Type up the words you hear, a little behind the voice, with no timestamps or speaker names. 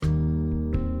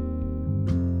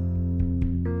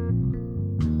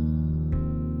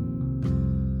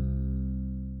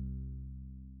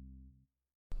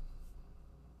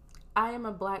I am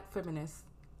a black feminist.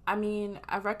 I mean,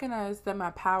 I recognize that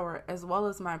my power, as well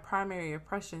as my primary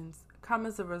oppressions, come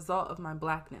as a result of my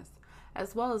blackness,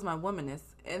 as well as my womanness,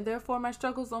 and therefore my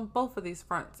struggles on both of these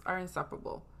fronts are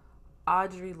inseparable.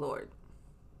 Audre Lorde.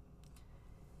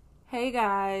 Hey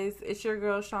guys, it's your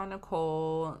girl Shawn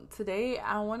Nicole. Today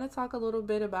I want to talk a little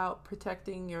bit about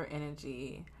protecting your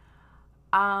energy.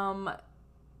 Um,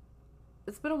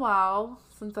 it's been a while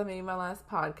since I made my last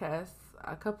podcast,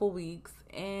 a couple weeks,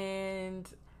 and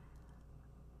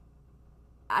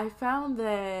I found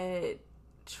that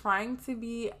trying to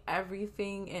be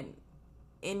everything and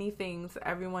anything to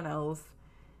everyone else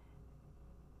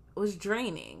was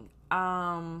draining.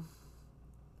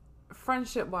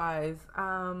 Friendship wise,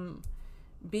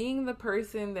 being the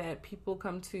person that people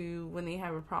come to when they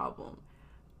have a problem,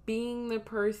 being the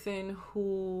person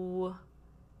who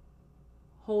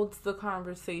holds the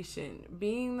conversation,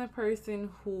 being the person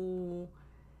who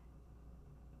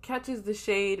catches the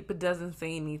shade but doesn't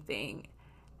say anything.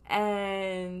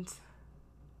 And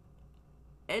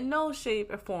in no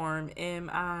shape or form am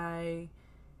I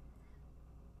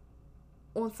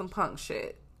on some punk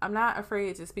shit. I'm not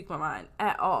afraid to speak my mind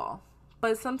at all.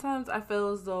 But sometimes I feel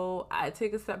as though I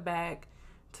take a step back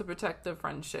to protect the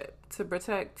friendship, to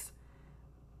protect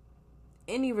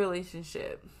any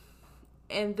relationship.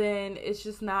 And then it's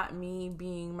just not me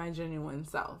being my genuine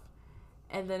self.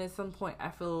 And then at some point I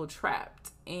feel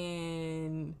trapped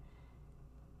and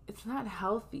it's not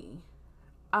healthy.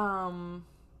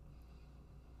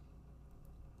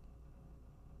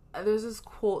 There's this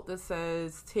quote that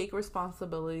says, take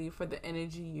responsibility for the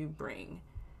energy you bring.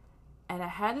 And I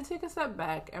had to take a step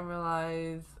back and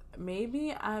realize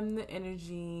maybe I'm the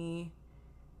energy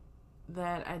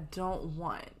that I don't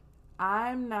want.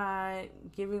 I'm not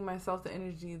giving myself the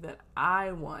energy that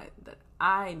I want, that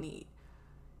I need.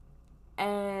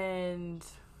 And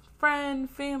friend,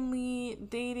 family,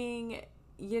 dating,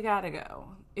 you gotta go.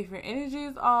 If your energy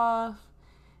is off,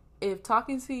 if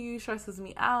talking to you stresses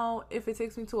me out, if it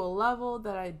takes me to a level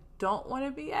that I don't want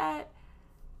to be at,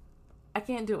 I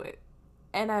can't do it.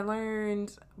 And I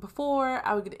learned before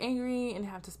I would get angry and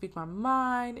have to speak my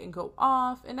mind and go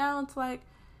off. And now it's like,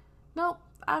 nope,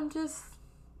 I'm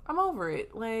over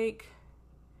it. Like,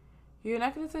 you're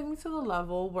not going to take me to the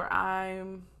level where I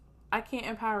can't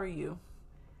empower you.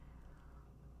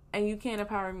 And you can't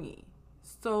empower me.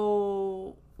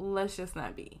 So let's just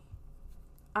not be.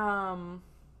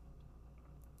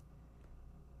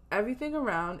 Everything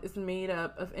around is made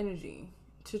up of energy.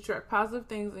 To attract positive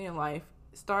things in your life,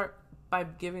 start by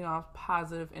giving off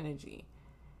positive energy.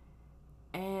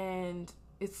 And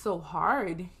it's so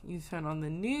hard. You turn on the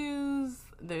news,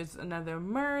 there's another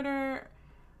murder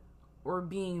or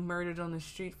being murdered on the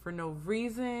street for no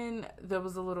reason. There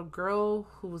was a little girl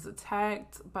who was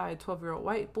attacked by a 12-year-old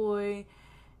white boy.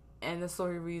 And the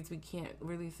story reads, we can't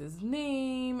release his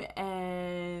name.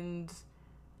 And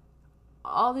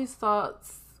all these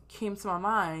thoughts came to my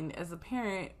mind as a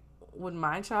parent. Would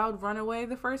my child run away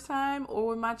the first time, or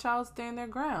would my child stand their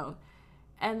ground?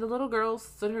 And the little girl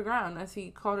stood her ground as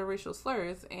he called her racial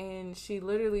slurs, and she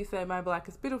literally said, my black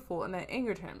is beautiful, and that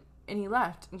angered him. And he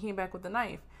left and came back with a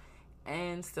knife.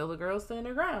 And still the girl stood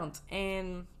her ground.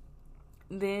 And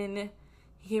then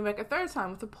he came back a third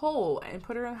time with a pole and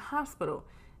put her in the hospital.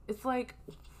 It's like,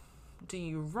 do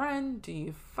you run? Do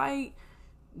you fight?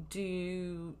 Do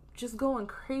you just going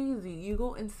crazy? You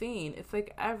go insane. It's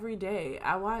like every day.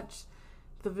 I watch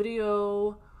the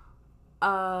video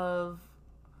of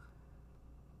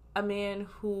a man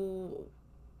who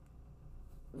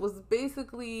was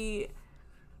basically,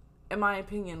 in my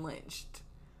opinion, lynched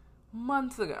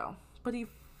months ago. But he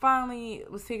finally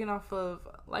was taken off of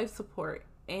life support.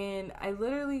 And I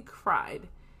literally cried.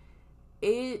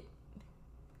 It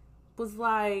was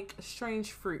like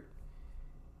strange fruit.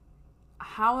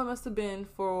 How it must have been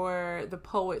for the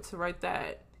poet to write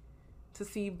that, to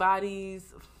see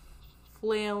bodies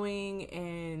flailing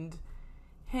and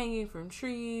hanging from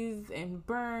trees and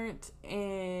burnt.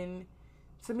 And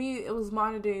to me, it was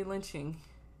modern day lynching.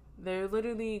 They're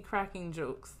literally cracking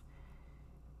jokes.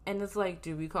 And it's like,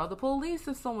 do we call the police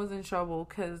if someone's in trouble?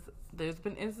 Because there's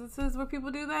been instances where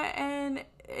people do that and it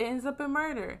ends up in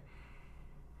murder.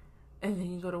 And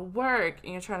then you go to work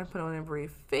and you're trying to put on a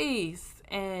brave face,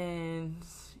 and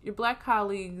your black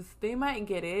colleagues, they might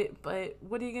get it, but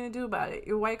what are you going to do about it?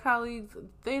 Your white colleagues,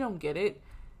 they don't get it.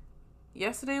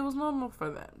 Yesterday was normal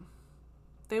for them.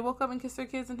 They woke up and kissed their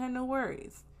kids and had no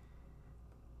worries.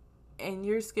 And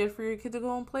you're scared for your kid to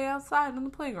go and play outside on the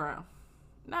playground.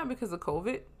 Not because of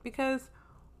COVID, because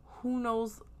who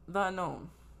knows the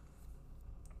unknown.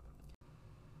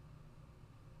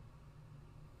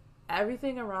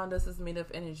 Everything around us is made of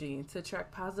energy. To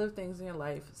attract positive things in your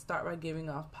life, start by giving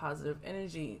off positive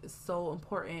energy. It's so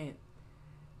important.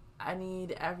 I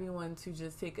need everyone to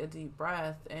just take a deep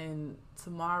breath, and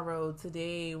tomorrow,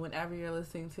 today, whenever you're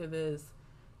listening to this,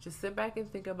 just sit back and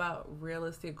think about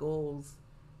realistic goals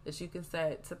that you can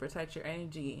set to protect your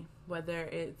energy, whether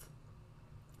it's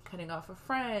cutting off a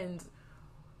friend,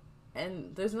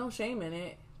 and there's no shame in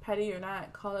it, petty or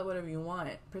not, call it whatever you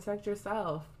want. Protect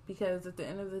yourself, because at the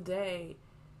end of the day,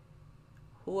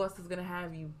 who else is going to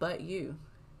have you but you?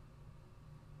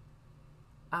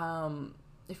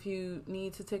 If you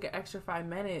need to take an extra 5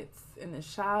 minutes in the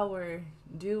shower,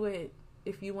 do it.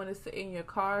 If you want to sit in your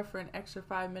car for an extra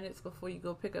 5 minutes before you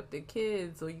go pick up the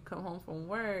kids or you come home from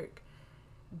work,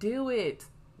 do it.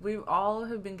 We've all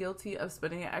have been guilty of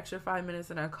spending an extra 5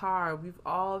 minutes in our car. We've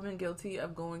all been guilty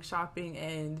of going shopping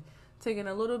and taking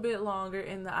a little bit longer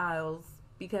in the aisles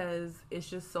because it's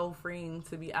just so freeing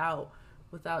to be out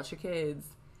without your kids.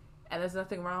 And there's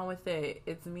nothing wrong with it.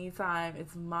 It's me time.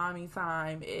 It's mommy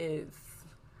time.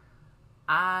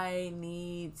 I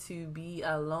need to be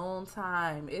alone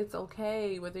time. It's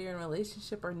okay, whether you're in a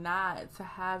relationship or not, to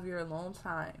have your alone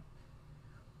time.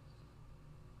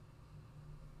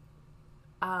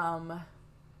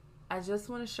 I just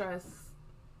want to stress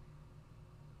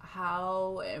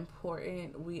how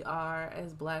important we are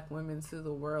as Black women to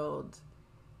the world.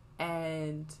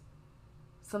 And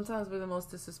sometimes we're the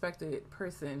most disrespected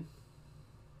person.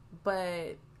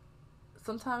 But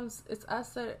sometimes it's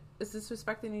us that is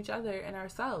disrespecting each other and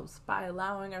ourselves by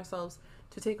allowing ourselves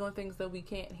to take on things that we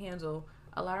can't handle,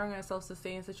 allowing ourselves to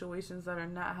stay in situations that are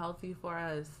not healthy for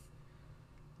us.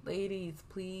 Ladies,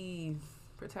 please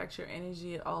protect your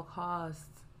energy at all costs.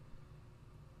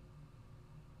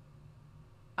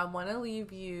 I want to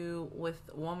leave you with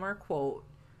one more quote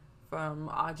from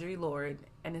Audre Lorde,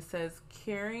 and it says,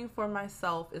 "Caring for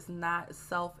myself is not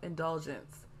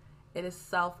self-indulgence. It is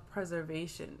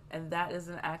self-preservation, and that is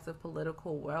an act of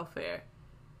political welfare."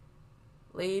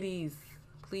 Ladies,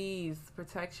 please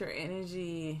protect your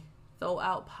energy. Throw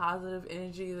out positive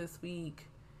energy this week.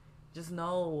 Just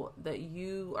know that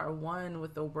you are one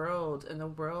with the world, and the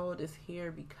world is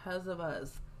here because of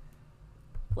us.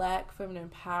 Black feminine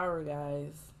power,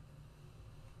 guys.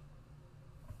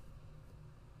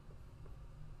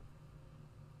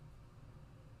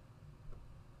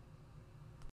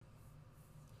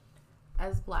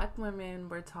 As Black women,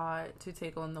 we're taught to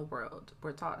take on the world.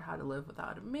 We're taught how to live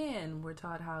without a man. We're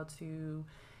taught how to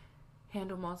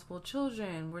handle multiple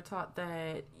children. We're taught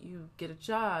that you get a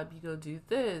job, you go do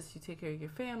this, you take care of your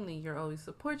family, you always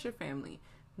support your family.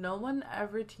 No one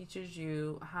ever teaches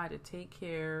you how to take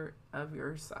care of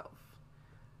yourself.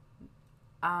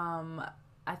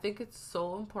 I think it's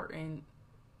so important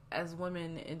as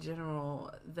women in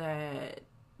general that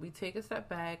we take a step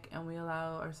back and we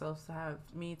allow ourselves to have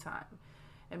me time.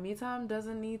 And me time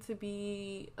doesn't need to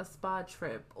be a spa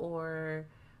trip or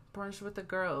brunch with the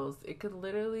girls. It could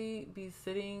literally be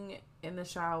sitting in the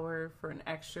shower for an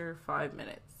extra 5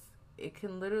 minutes. It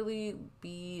can literally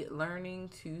be learning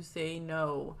to say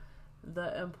no.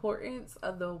 The importance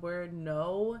of the word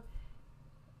no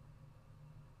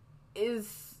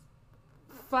is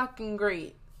fucking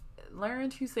great. Learn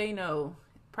to say no.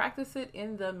 Practice it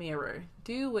in the mirror.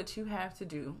 Do what you have to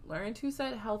do. Learn to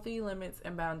set healthy limits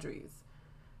and boundaries.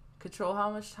 Control how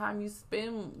much time you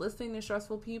spend listening to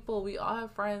stressful people. We all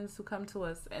have friends who come to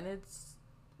us, and it's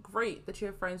great that you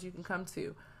have friends you can come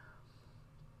to.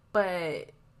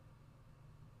 But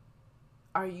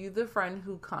are you the friend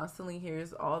who constantly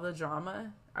hears all the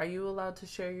drama? Are you allowed to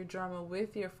share your drama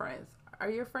with your friends?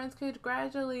 Are your friends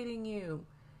congratulating you?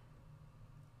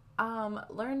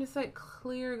 Learn to set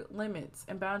clear limits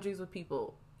and boundaries with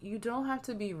people. You don't have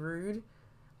to be rude,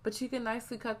 but you can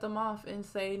nicely cut them off and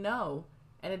say no.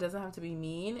 And it doesn't have to be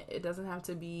mean. It doesn't have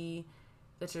to be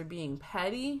that you're being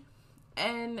petty.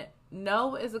 And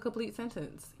no is a complete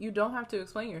sentence. You don't have to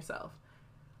explain yourself.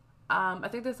 I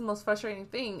think that's the most frustrating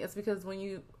thing. Is because when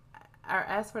you are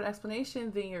asked for an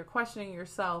explanation, then you're questioning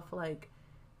yourself, like,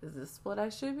 is this what I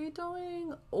should be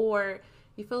doing? Or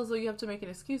you feel as though you have to make an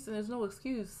excuse, and there's no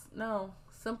excuse. No,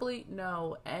 simply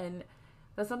no. And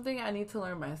that's something I need to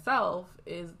learn myself,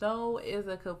 is no is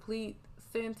a complete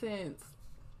sentence.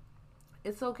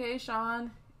 It's okay,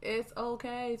 Sean. It's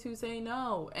okay to say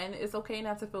no. And it's okay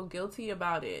not to feel guilty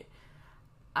about it.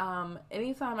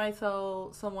 Anytime I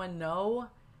tell someone no,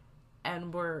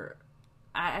 and I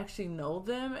actually know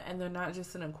them, and they're not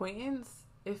just an acquaintance,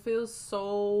 it feels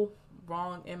so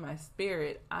wrong in my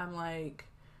spirit. I'm like,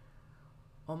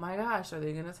 oh my gosh, are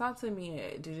they going to talk to me?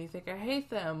 Do they think I hate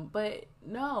them? But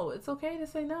no, it's okay to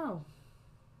say no.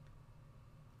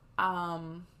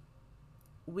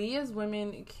 we as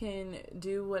women can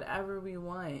do whatever we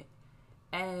want.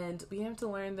 And we have to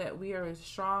learn that we are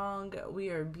strong, we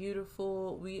are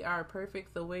beautiful, we are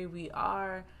perfect the way we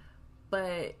are.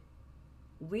 But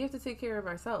we have to take care of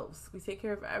ourselves. We take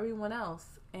care of everyone else.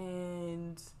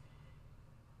 And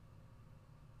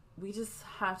we just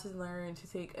have to learn to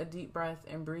take a deep breath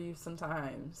and breathe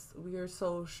sometimes. We are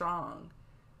so strong.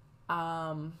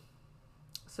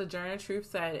 Sojourner Truth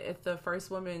said, if the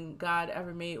first woman God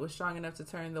ever made was strong enough to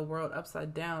turn the world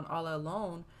upside down all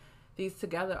alone, these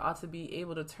together ought to be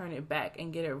able to turn it back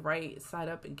and get it right side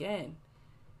up again.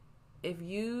 If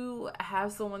you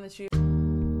have someone that you